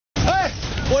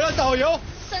我的导游。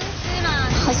生吃嘛，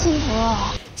好幸福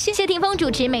哦。谢霆锋主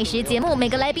持美食节目，每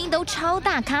个来宾都超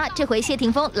大咖。这回谢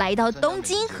霆锋来到东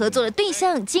京，合作的对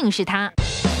象竟是他。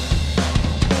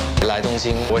来东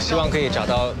京，我希望可以找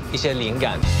到一些灵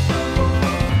感。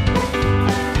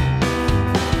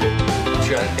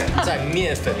 居然敢在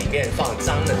面粉里面放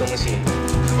脏的东西，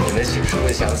你们是不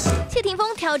是想死？谢霆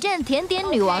锋挑战甜点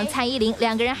女王蔡依林，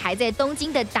两个人还在东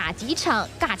京的打击场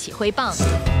尬起挥棒。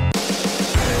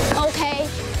OK，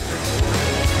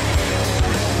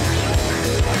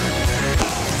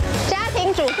 家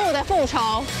庭主妇的复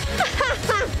仇。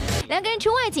两个人出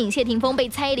外景，谢霆锋被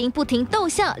蔡依林不停逗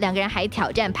笑，两个人还挑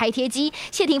战拍贴机。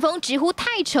谢霆锋直呼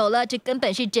太丑了，这根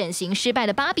本是整形失败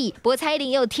的芭比。不过蔡依林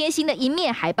也有贴心的一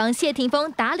面，还帮谢霆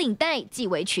锋打领带、系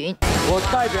围裙。我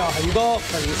代表很多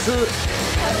粉丝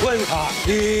问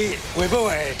你委不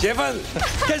委结婚？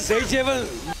跟谁结婚？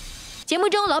 节目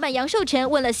中，老板杨受成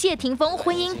问了谢霆锋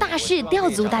婚姻大事，吊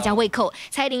足大家胃口。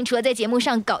蔡依林除了在节目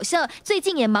上搞笑，最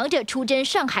近也忙着出征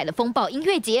上海的风暴音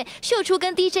乐节，秀出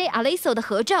跟 DJ 阿雷索的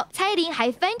合照。蔡依林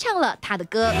还翻唱了他的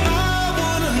歌。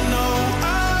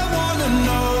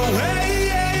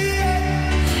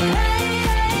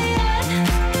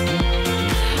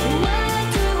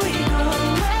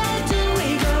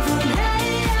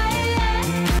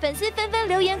 粉丝纷纷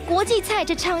留言：“国际菜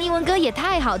这唱英文歌也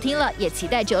太好听了！”也期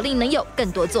待Jolin能有更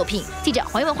多作品。记者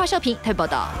黄一文、华少平台报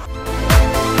道。